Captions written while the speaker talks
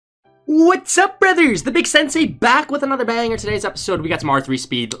What's up, brothers? The Big Sensei back with another banger. Today's episode, we got some R3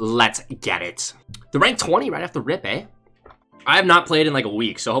 speed. Let's get it. The rank 20 right off the rip, eh? I have not played in like a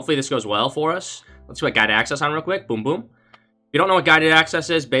week, so hopefully this goes well for us. Let's see what guided access on real quick. Boom, boom. If you don't know what guided access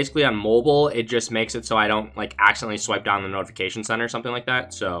is, basically on mobile, it just makes it so I don't like accidentally swipe down the notification center or something like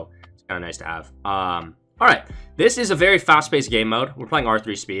that. So it's kind of nice to have. All right, this is a very fast-paced game mode. We're playing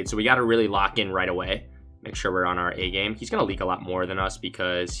R3 speed, so we got to really lock in right away. Make sure we're on our A game. He's going to leak a lot more than us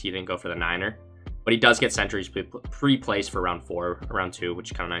because he didn't go for the 9er. But he does get sentries pre-placed for round 4, round 2, which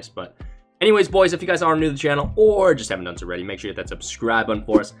is kind of nice. But anyways, boys, if you guys are new to the channel or just haven't done so already, make sure you hit that subscribe button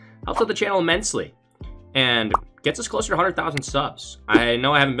for us. Helps out the channel immensely. And gets us closer to 100,000 subs. I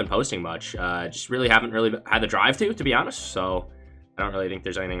know I haven't been posting much. Just really haven't had the drive to be honest. So I don't really think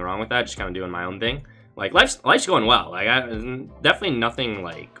there's anything wrong with that. Just kind of doing my own thing. Like, life's going well. Like, definitely nothing,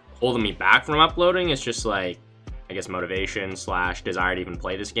 like, holding me back from uploading. It's just like, I guess, motivation / desire to even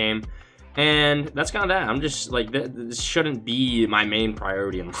play this game, and that's kind of that. I'm just like, this shouldn't be my main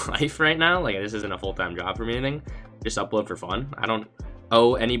priority in life right now. Like, this isn't a full-time job for me or anything. Just upload for fun. I don't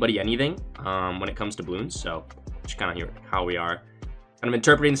owe anybody anything when it comes to Bloons, so just kind of how we are kind of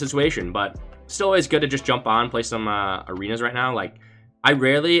interpreting the situation. But still always good to just jump on, play some arenas right now. Like, I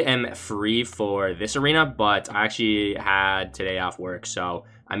rarely am free for this arena, but I actually had today off work, so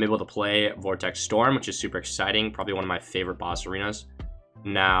I'm able to play Vortex Storm, which is super exciting. Probably one of my favorite boss arenas.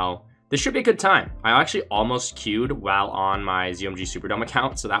 Now, this should be a good time. I actually almost queued while on my ZOMG Superdome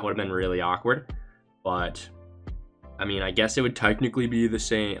account, so that would have been really awkward. But, I mean, I guess it would technically be the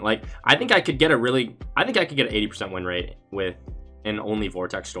same. Like, I think I could get an 80% win rate in only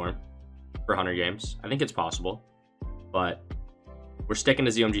Vortex Storm for 100 games. I think it's possible, but we're sticking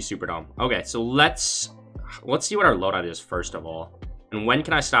to ZOMG Superdome. Okay, so let's see what our loadout is first of all. And when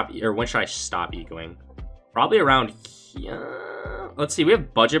can I stop, or when should I stop ecoing? Probably around here. Let's see, we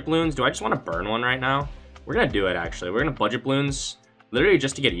have budget Bloons. Do I just want to burn one right now? We're going to do it, actually. We're going to budget Bloons, literally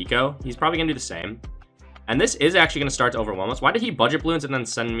just to get eco. He's probably going to do the same. And this is actually going to start to overwhelm us. Why did he budget Bloons and then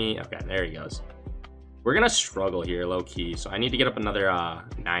send me? Okay, there he goes. We're going to struggle here, low-key. So I need to get up another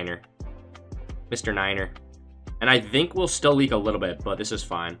 9er. Mr. 9er. And I think we'll still leak a little bit, but this is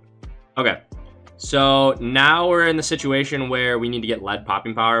fine. Okay. So now we're in the situation where we need to get lead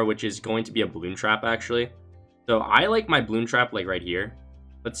popping power, which is going to be a balloon trap, actually. So I like my balloon trap, like, right here.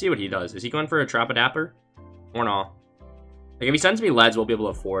 Let's see what he does. Is he going for a trap adapter? Or no? Like, if he sends me leads, we'll be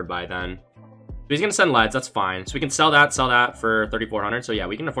able to afford by then. If he's going to send leads, that's fine. So we can sell that for 3,400. So yeah,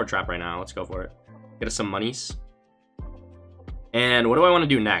 we can afford trap right now. Let's go for it. Get us some monies. And what do I want to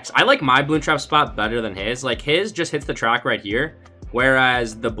do next? I like my balloon trap spot better than his. Like, his just hits the track right here.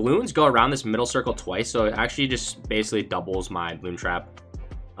 Whereas the balloons go around this middle circle twice, so it actually just basically doubles my balloon trap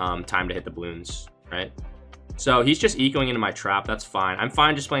time to hit the balloons, right? So he's just ecoing into my trap. That's fine. I'm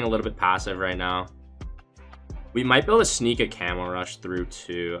fine just playing a little bit passive right now. We might be able to sneak a camo rush through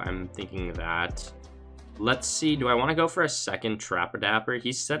too. I'm thinking that. Let's see. Do I want to go for a second trap adapter?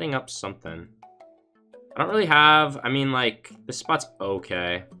 He's setting up something. I don't really have. I mean, like, this spot's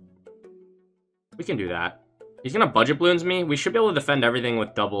okay. We can do that. He's gonna budget Bloons me. We should be able to defend everything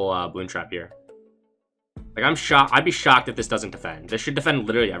with double balloon trap here. Like, I'm shocked. I'd be shocked if this doesn't defend. This should defend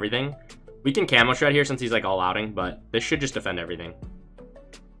literally everything. We can camo shred here since he's like all outing, but this should just defend everything.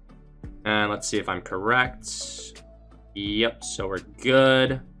 And let's see if I'm correct. Yep, so we're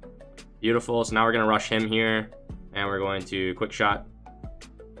good. Beautiful. So now we're gonna rush him here, and we're going to quick shot,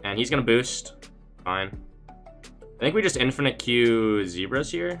 and he's gonna boost. Fine. I think we just infinite Q zebras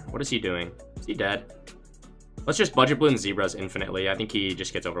here. What is he doing? Is he dead? Let's just budget Bloon zebras infinitely. I think he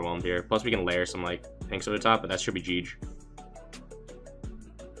just gets overwhelmed here. Plus, we can layer some, like, pinks over the top, but that should be Jeej.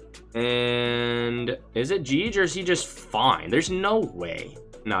 And is it Jeej or is he just fine? There's no way.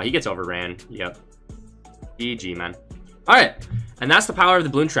 No, he gets overran. Yep. GG, man. All right. And that's the power of the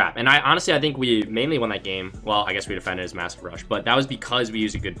balloon trap. And I think we mainly won that game. Well, I guess we defended his massive rush, but that was because we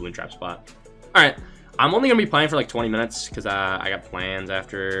used a good balloon trap spot. All right. I'm only going to be playing for, like, 20 minutes because I got plans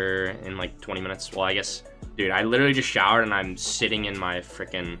in, like, 20 minutes. Well, I guess... Dude, I literally just showered and I'm sitting in my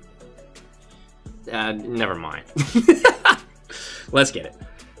freaking... never mind. Let's get it.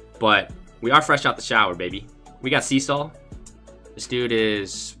 But we are fresh out the shower, baby. We got Seesaw. This dude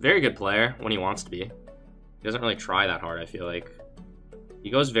is a very good player when he wants to be. He doesn't really try that hard, I feel like. He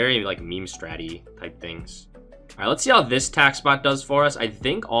goes very, like, meme stratty type things. Alright, let's see how this tack spot does for us. I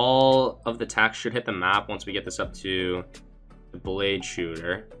think all of the tacks should hit the map once we get this up to the blade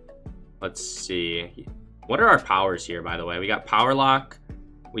shooter. Let's see. What are our powers here, by the way? We got power lock.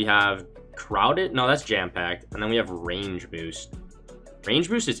 We have crowded. No, that's jam-packed. And then we have range boost. Range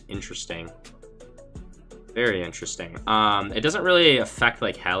boost is interesting. Very interesting. It doesn't really affect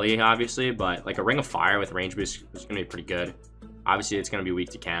like heli, obviously, but like a Ring of Fire with range boost is gonna be pretty good. Obviously, it's gonna be weak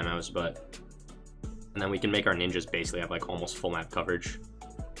to camos, but and then we can make our ninjas basically have like almost full map coverage.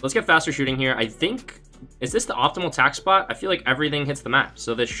 Let's get faster shooting here. I think, is this the optimal tack spot? I feel like everything hits the map,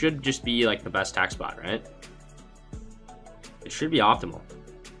 so this should just be like the best tack spot, right? It should be optimal.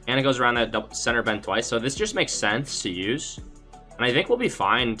 And it goes around that center bend twice, so this just makes sense to use. And I think we'll be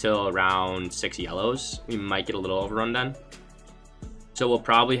fine until around 6 yellows. We might get a little overrun then. So we'll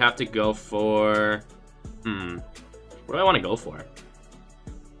probably have to go for... What do I want to go for?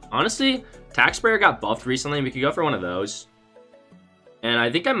 Honestly, Tack Sprayer got buffed recently. We could go for one of those. And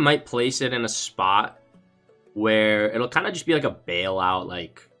I think I might place it in a spot where it'll kind of just be like a bailout,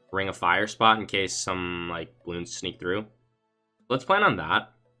 like Ring of Fire spot in case some like balloons sneak through. Let's plan on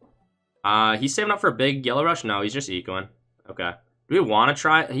that. He's saving up for a big yellow rush? No, he's just ecoing. Okay. Do we want to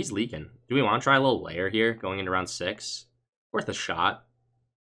try? He's leaking. Do we want to try a little layer here going into round 6? Worth a shot.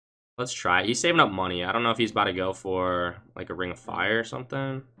 Let's try it. He's saving up money. I don't know if he's about to go for like a Ring of Fire or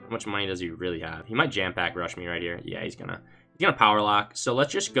something. How much money does he really have? He might jam pack rush me right here. Yeah, he's gonna power lock. So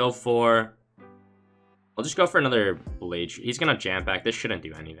let's just go for... I'll just go for another blade. He's gonna jam pack. This shouldn't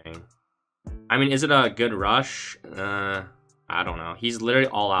do anything. I mean, is it a good rush? I don't know. He's literally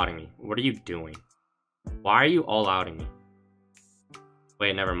all-outing me. What are you doing? Why are you all-outing me?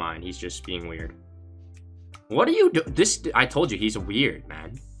 Wait, never mind. He's just being weird. What are you doing? I told you, he's weird,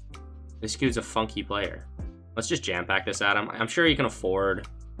 man. This dude's a funky player. Let's just jam pack this at him. I'm sure he can afford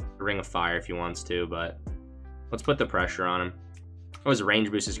a Ring of Fire if he wants to, but let's put the pressure on him. Oh, his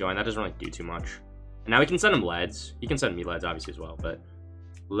range boost is going. That doesn't really do too much. And now we can send him leads. He can send me leads, obviously, as well, but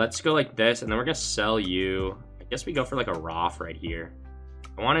let's go like this, and then we're going to sell you. I guess we go for like a Roth right here.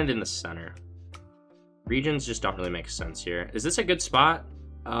 I want it in the center. Regions just don't really make sense here. Is this a good spot?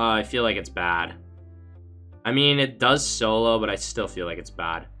 I feel like it's bad. I mean, it does solo, but I still feel like it's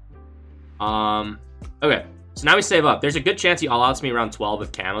bad. Okay. So now we save up. There's a good chance he all-outs me around 12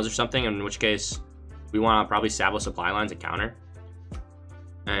 with camos or something, in which case we want to probably Sabo supply lines and counter.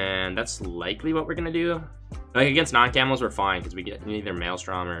 And that's likely what we're going to do. Like, against non-camos, we're fine, because we get either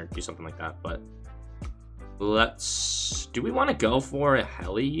Maelstrom or do something like that, but let's... Do we want to go for a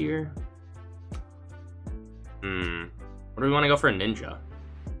heli here? Or do we want to go for a ninja?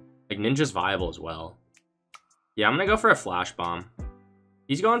 Like, ninja's viable as well. Yeah, I'm going to go for a flash bomb.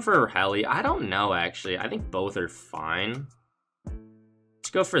 He's going for a heli. I don't know, actually. I think both are fine. Let's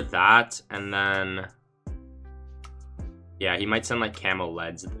go for that, and then... Yeah, he might send, like, camo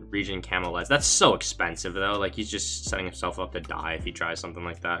leads. Region camo leads. That's so expensive, though. Like, he's just setting himself up to die if he tries something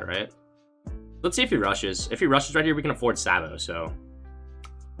like that, right? Let's see if he rushes. If he rushes right here, we can afford Sabo, so...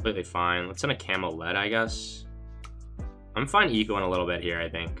 Completely fine. Let's send a camo lead, I guess. I'm fine ecoing a little bit here, I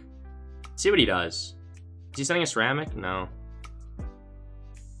think. Let's see what he does. Is he sending a ceramic? No.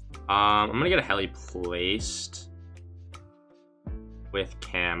 I'm gonna get a heli placed with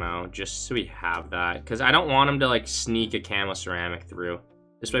camo, just so we have that. Because I don't want him to, like, sneak a camo ceramic through.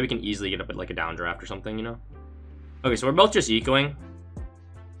 This way we can easily get up at, like, a downdraft or something, you know? Okay, so we're both just ecoing.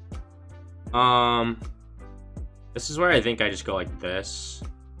 This is where I think I just go like this.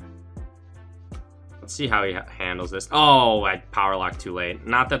 Let's see how he handles this. Oh, I power locked too late.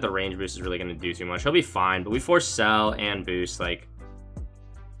 Not that the range boost is really going to do too much. He'll be fine, but we force sell and boost. Like,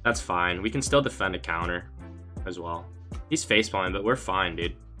 that's fine. We can still defend a counter as well. He's facepalming, but we're fine,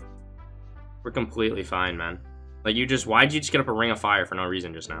 dude. We're completely fine, man. Like, why'd you just get up a Ring of Fire for no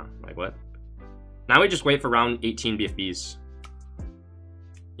reason just now? Like, what? Now we just wait for round 18 BFBs.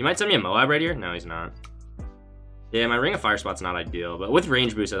 He might send me a Moab right here? No, he's not. Yeah, my Ring of Fire spot's not ideal, but with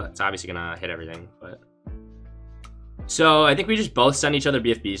range boost, it's obviously gonna hit everything, but... So, I think we just both send each other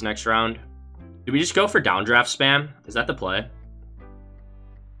BFBs next round. Do we just go for downdraft spam? Is that the play?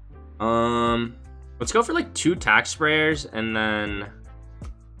 Let's go for, like, 2 tack sprayers, and then...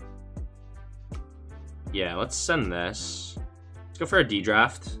 Yeah, let's send this. Let's go for a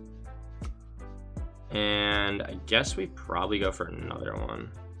D-draft. And I guess we probably go for another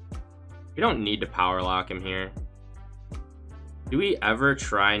one. We don't need to power lock him here. Do we ever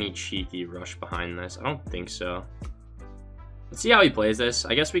try any cheeky rush behind this? I don't think so. Let's see how he plays this.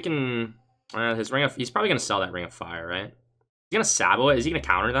 I guess we can... he's probably going to sell that Ring of Fire, right? He's going to Sabo it. Is he going to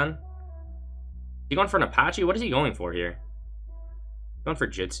counter then? Is he going for an Apache? What is he going for here? Going for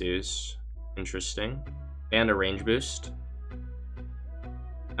Jitsus. Interesting. And a range boost.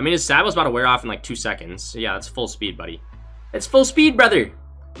 I mean, his Sabo's about to wear off in like 2 seconds. So yeah, that's full speed, buddy. It's full speed, brother.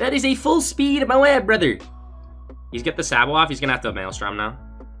 That is a full speed of my web, brother. He's get the Sabo off. He's going to have to Maelstrom now.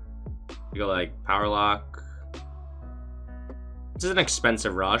 We go like power lock. This is an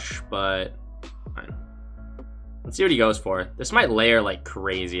expensive rush, but fine. Let's see what he goes for. This might layer like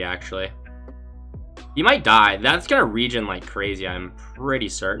crazy, actually. He might die. That's gonna regen like crazy, I'm pretty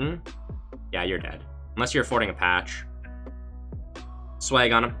certain. Yeah, you're dead. Unless you're affording a patch.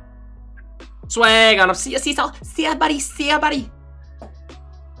 Swag on him. Swag on him. See ya, Cecil. See ya, buddy. See ya, buddy.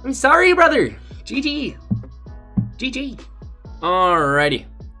 I'm sorry, brother. GG. GG. Alrighty.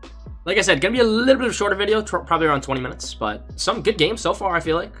 Like I said, gonna be a little bit of a shorter video, probably around 20 minutes, but some good games so far, I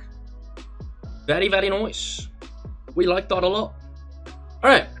feel like. Very, very nice. We like that a lot.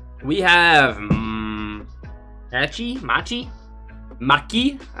 Alright, we have Maki?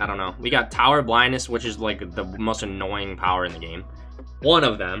 I don't know. We got Tower Blindness, which is like the most annoying power in the game. One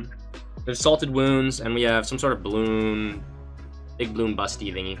of them. There's Salted Wounds, and we have some sort of balloon, big balloon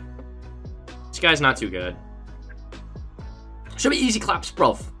busty thingy. This guy's not too good. Should be easy claps,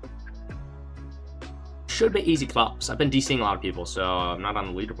 bro. Should be easy claps. I've been DCing a lot of people, so I'm not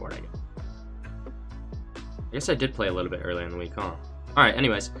on the leaderboard, I guess I did play a little bit earlier in the week, huh? Alright,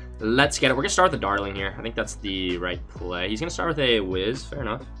 anyways, let's get it. We're gonna start with the Darling here. I think that's the right play. He's gonna start with a Wiz, fair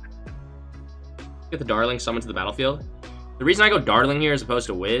enough. Get the Darling summoned to the battlefield. The reason I go Darling here as opposed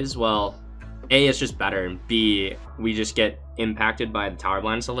to Wiz, well, A, it's just better, and B, we just get impacted by the Tower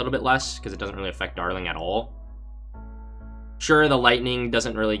Blindness a little bit less, because it doesn't really affect Darling at all. Sure, the Lightning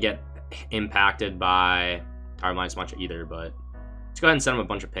doesn't really get impacted by Tower Blindness much either, but let's go ahead and send him a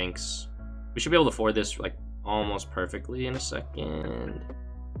bunch of pinks. We should be able to afford this, like, almost perfectly in a second.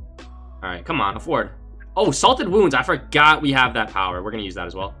 Alright, come on, afford. Oh, Salted Wounds. I forgot we have that power. We're going to use that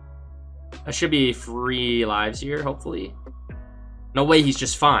as well. That should be free lives here, hopefully. No way, he's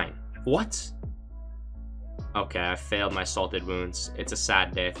just fine. What? Okay, I failed my Salted Wounds. It's a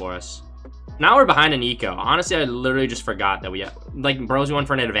sad day for us. Now we're behind an eco. Honestly, I literally just forgot that we have... Like, bros, we went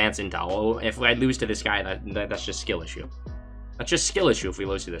for an advanced intel. If I lose to this guy, that's just skill issue. That's just skill issue if we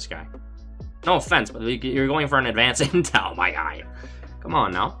lose to this guy. No offense, but you're going for an advanced intel, my guy. Come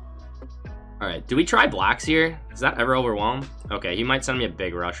on now. Alright, do we try blacks here? Does that ever overwhelm? Okay, he might send me a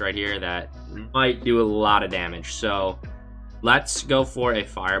big rush right here that might do a lot of damage. So, let's go for a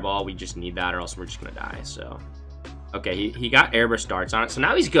fireball. We just need that or else we're just going to die. So, okay, he got airburst darts on it. So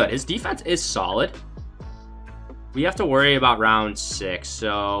now he's good. His defense is solid. We have to worry about round 6.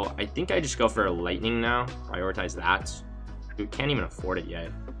 So, I think I just go for a lightning now. Prioritize that. We can't even afford it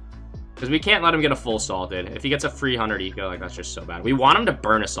yet. Because we can't let him get a full salted. If he gets a free 100 eco, like, that's just so bad. We want him to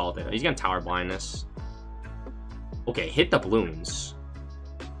burn a salted. He's gonna Tower Blindness. Okay, hit the balloons.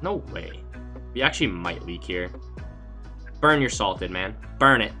 No way. We actually might leak here. Burn your salted, man.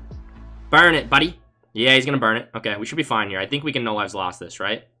 Burn it. Burn it, buddy. Yeah, he's gonna burn it. Okay, we should be fine here. I think we can no lives lost this,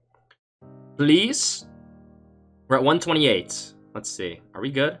 right? Please? We're at 128. Let's see. Are we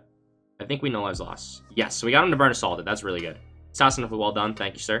good? I think we no lives lost. Yes, so we got him to burn a salted. That's really good. Assassinably well done.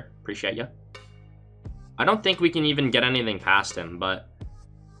 Thank you, sir. Appreciate you. I don't think we can even get anything past him, but...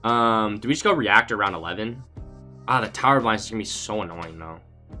 do we just go reactor round 11? Ah, the Tower Blindness is going to be so annoying, though.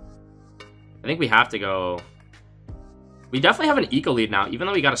 I think we have to go... We definitely have an eco lead now, even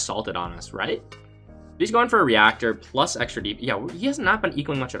though we got assaulted on us, right? He's going for a reactor plus extra deep. Yeah, he has not been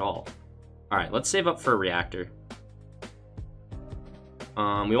ecoing much at all. Alright, let's save up for a reactor.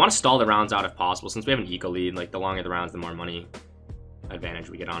 We want to stall the rounds out if possible, since we have an eco lead. Like, the longer the rounds, the more money advantage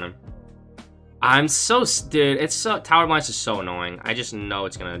we get on him. I'm so... Dude, it's so... Tower Blindness is so annoying. I just know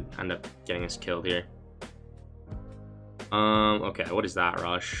it's gonna end up getting us killed here. Okay, what is that,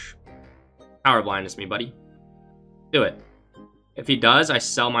 Rush? Tower Blindness me, buddy. Do it. If he does, I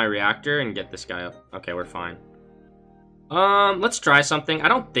sell my reactor and get this guy up. Okay, we're fine. Let's try something. I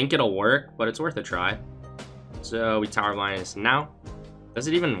don't think it'll work, but it's worth a try. So, we Tower Blindness now. Does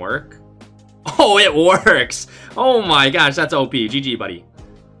it even work? Oh, it works! Oh my gosh, that's OP. GG, buddy.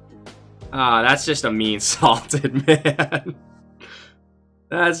 Ah, that's just a mean salted, man.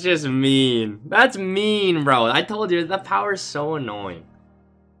 That's just mean. That's mean, bro. I told you, that power is so annoying.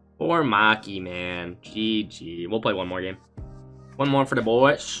 Poor Maki, man. GG. We'll play one more game. One more for the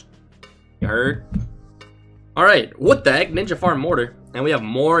boys. You heard? Alright, what the heck? Ninja Farm Mortar. And we have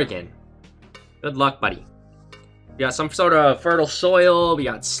Morgan. Good luck, buddy. We got some sort of fertile soil, we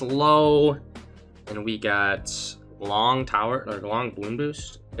got slow, and we got long tower, or long balloon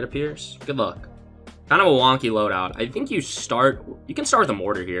boost, it appears. Good luck. Kind of a wonky loadout. I think you can start with a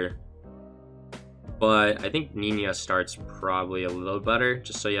mortar here. But I think Nina starts probably a little better,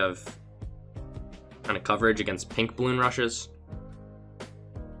 just so you have kind of coverage against pink balloon rushes.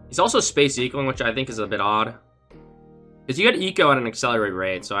 He's also space ecoing, which I think is a bit odd. Because you get eco at an accelerated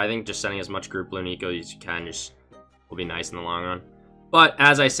rate, so I think just sending as much group balloon eco as you can just will be nice in the long run. But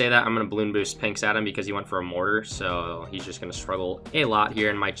as I say that, I'm going to balloon boost pinks at him because he went for a mortar, so he's just going to struggle a lot here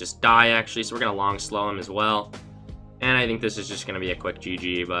and might just die, actually. So we're going to long slow him as well. And I think this is just going to be a quick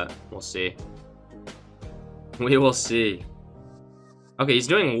GG, but we'll see. We will see. Okay, he's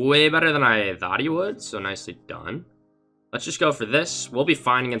doing way better than I thought he would, so nicely done. Let's just go for this. We'll be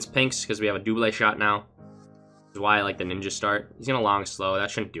fine against pinks because we have a double shot now. That's why I like the ninja start. He's going to long slow.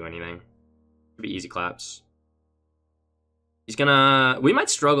 That shouldn't do anything. Should be easy claps. He's going to... We might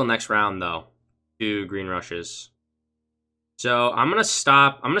struggle next round, though. 2 green rushes. So I'm going to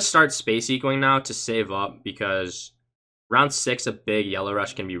stop. I'm going to start space ecoing now to save up because round 6, a big yellow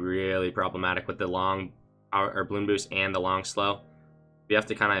rush can be really problematic with the long or balloon boost and the long slow. We have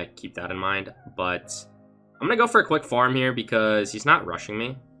to kind of keep that in mind. But I'm going to go for a quick farm here because he's not rushing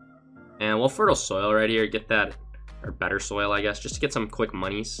me. And we'll fertile soil right here. Get that, or better soil, I guess, just to get some quick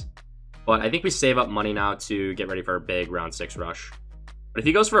monies. But I think we save up money now to get ready for a big round 6 rush. But if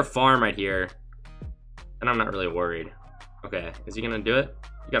he goes for a farm right here, then I'm not really worried. Okay, is he going to do it?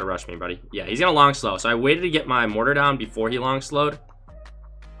 You got to rush me, buddy. Yeah, he's going to long slow. So I waited to get my mortar down before he long slowed.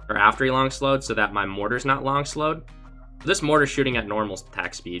 Or after he long slowed so that my mortar's not long slowed. This mortar's shooting at normal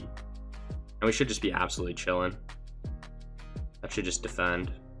attack speed. And we should just be absolutely chilling. That should just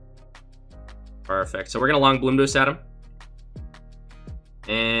defend. Perfect. So we're going to long bloom boost at him.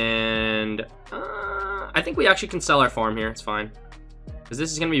 And I think we actually can sell our farm here. It's fine. Because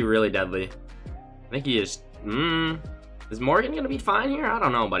this is going to be really deadly. I think he is... Is Morgan going to be fine here? I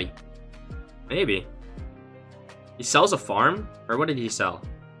don't know, buddy. Maybe. He sells a farm? Or what did he sell?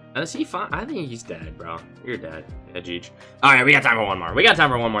 Is he fine? I think he's dead, bro. You're dead. Yeah, Jeej. Alright, we got time for one more. We got time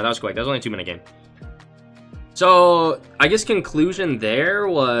for one more. That was quick. That was only a 2-minute game. So, I guess conclusion there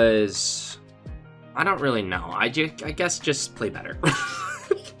was... I don't really know. I guess just play better.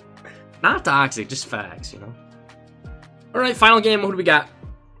 Not toxic, just facts, you know? Alright, final game. Who do we got?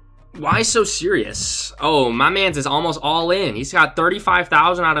 Why so serious? Oh, my man's is almost all in. He's got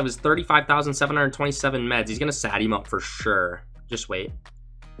 35,000 out of his 35,727 meds. He's gonna sat him up for sure. Just wait.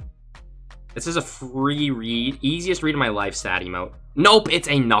 This is a free read. Easiest read of my life, sat emote. Nope, it's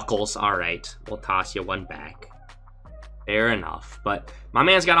a Knuckles. Alright, we'll toss you one back. Fair enough. But my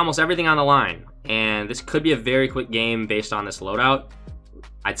man's got almost everything on the line. And this could be a very quick game based on this loadout.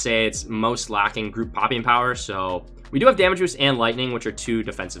 I'd say it's most lacking group popping power, so... We do have damage boost and lightning, which are 2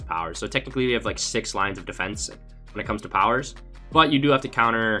 defensive powers. So technically we have like 6 lines of defense when it comes to powers. But you do have to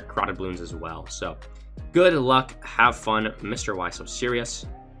counter carotid balloons as well. So good luck, have fun, Mr. Why So Serious.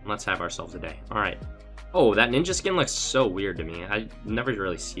 And let's have ourselves a day. All right. Oh, that ninja skin looks so weird to me. I never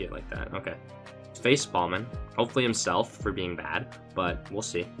really see it like that. Okay. Face Ballman. Hopefully himself for being bad, but we'll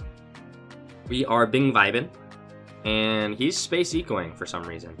see. We are Bing vibing. And he's space ecoing for some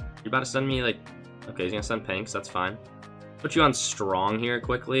reason. You're about to send me like... Okay, he's gonna send pinks, that's fine. Put you on strong here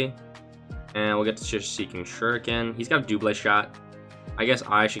quickly. And we'll get to just seeking shuriken. He's got a double shot. I guess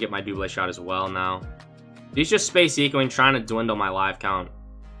I should get my double shot as well now. He's just space ecoing, trying to dwindle my live count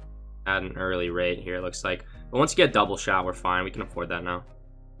at an early rate here, it looks like. But once you get double shot, we're fine. We can afford that now.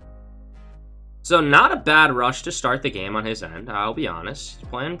 So not a bad rush to start the game on his end, I'll be honest. He's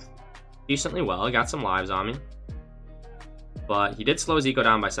playing decently well. He got some lives on me. But he did slow his eco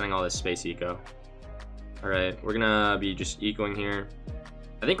down by sending all this space eco. Alright, we're gonna be just ecoing here.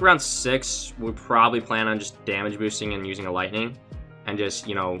 I think round 6, we probably plan on just damage boosting and using a lightning. And just,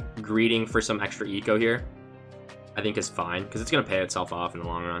 you know, greeting for some extra eco here. I think is fine, because it's gonna pay itself off in the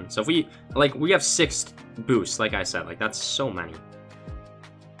long run. So if we, like, we have 6 boosts, like I said. Like, that's so many.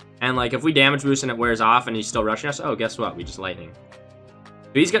 And, like, if we damage boost and it wears off and he's still rushing us, oh, guess what? We just lightning.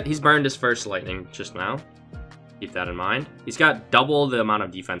 So he's burned his first lightning just now. Keep that in mind. He's got double the amount of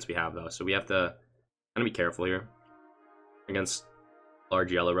defense we have, though. So we have to... I'm gonna be careful here against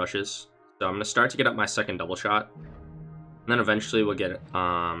large yellow rushes. So I'm gonna start to get up my second double shot, and then eventually we'll get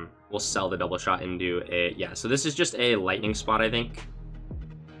we'll sell the double shot into a so this is just a lightning spot, I think,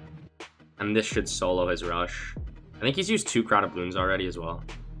 and this should solo his rush. I think he's used 2 crowded balloons already as well.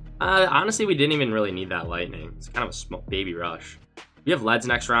 Honestly, we didn't even really need that lightning. It's kind of a small baby rush. We have leads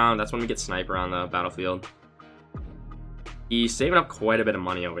next round. That's when we get sniper on the battlefield. He's saving up quite a bit of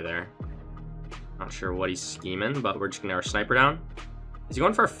money over there. Not sure what he's scheming, but we're just gonna get our sniper down. Is he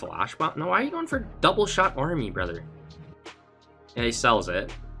going for a flash bomb? No, why are you going for double shot army, brother? Yeah, he sells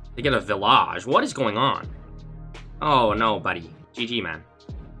it. They get a village. What is going on? Oh no, buddy. GG, man.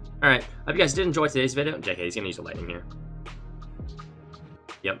 Alright, hope you guys did enjoy today's video. JK, he's gonna use the lightning here.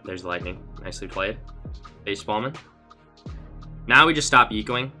 Yep, there's the lightning. Nicely played. Face Ballman. Now we just stop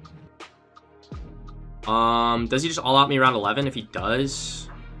ecoing. Does he just all out me around 11? If he does...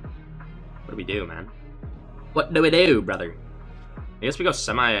 What do we do, man? What do we do, brother? I guess we go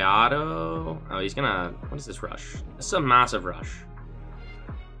semi-auto. Oh, he's gonna... What is this rush? This is a massive rush.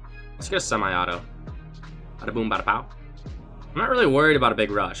 Let's go semi-auto. Bada boom, bada pow. I'm not really worried about a big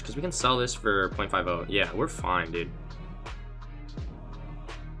rush because we can sell this for 0.50. Yeah, we're fine, dude.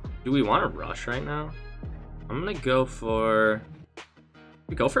 Do we want to rush right now? I'm gonna go for...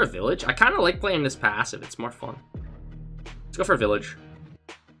 We go for a village? I kind of like playing this passive. It's more fun. Let's go for a village.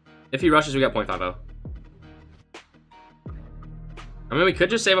 If he rushes, we got 0.50. I mean, we could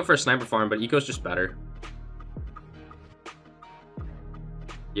just save up for a sniper farm, but eco's just better.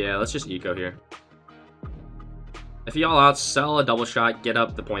 Yeah, let's just eco here. If he all out, sell a double shot, get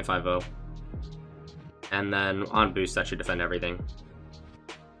up the 0.50. And then on boost, that should defend everything.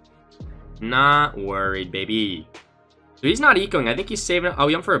 Not worried, baby. So he's not ecoing. I think he's saving it. Oh,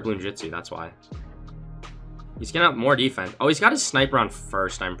 he went for a Bloonjitsu, that's why. He's getting up more defense. Oh, he's got his sniper on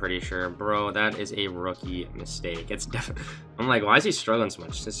first, I'm pretty sure. Bro, that is a rookie mistake. It's definitely... I'm like, why is he struggling so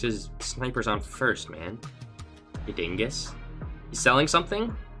much? Since his sniper's on first, man. You dingus. He's selling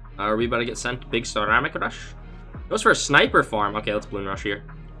something? Are we about to get sent big ceramic rush? Goes for a sniper farm. Okay, let's balloon rush here.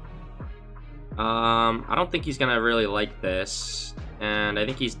 I don't think he's gonna really like this. And I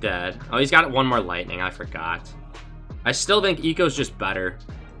think he's dead. Oh, he's got one more lightning. I forgot. I still think eco's just better.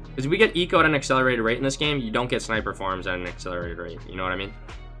 Because if we get eco at an accelerated rate in this game, you don't get sniper farms at an accelerated rate. You know what I mean?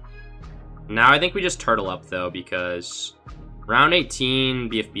 Now I think we just turtle up, though, because round 18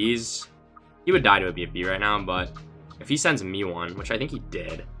 BFBs, he would die to a BFB right now, but if he sends me one, which I think he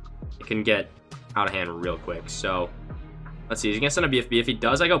did, it can get out of hand real quick. So let's see. He's going to send a BFB. If he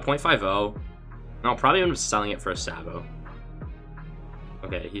does, I go 0.50. And I'll probably end up selling it for a Sabo.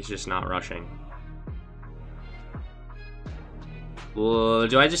 Okay, he's just not rushing. Well,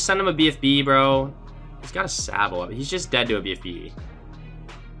 do I just send him a BFB, bro? He's got a Sabo. He's just dead to a BFB.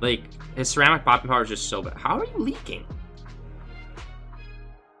 Like, his ceramic popping power is just so bad. How are you leaking?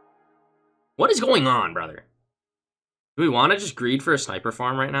 What is going on, brother? Do we want to just greed for a sniper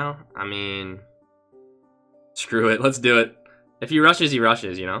farm right now? I mean, screw it. Let's do it. If he rushes, you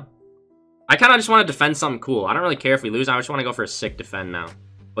know? I kind of just want to defend something cool. I don't really care if we lose. I just want to go for a sick defend now.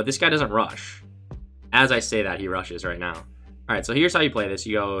 But this guy doesn't rush. As I say that, he rushes right now. Alright, so here's how you play this.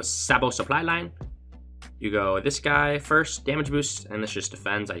 You go Sabo supply line. You go this guy first, damage boost, and this just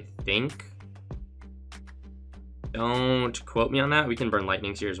defends, I think. Don't quote me on that. We can burn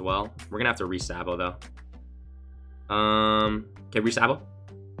lightnings here as well. We're gonna have to re-Sabo though. Okay, re-Sabo.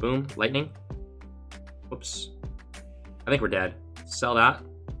 Boom, lightning. Whoops. I think we're dead. Sell that.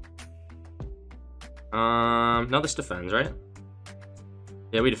 No, this defends, right?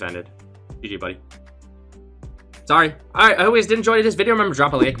 Yeah, we defended. GG, buddy. Sorry. Alright, I hope you guys did enjoy this video. Remember,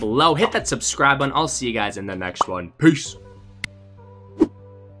 drop a like below. Hit that subscribe button. I'll see you guys in the next one. Peace.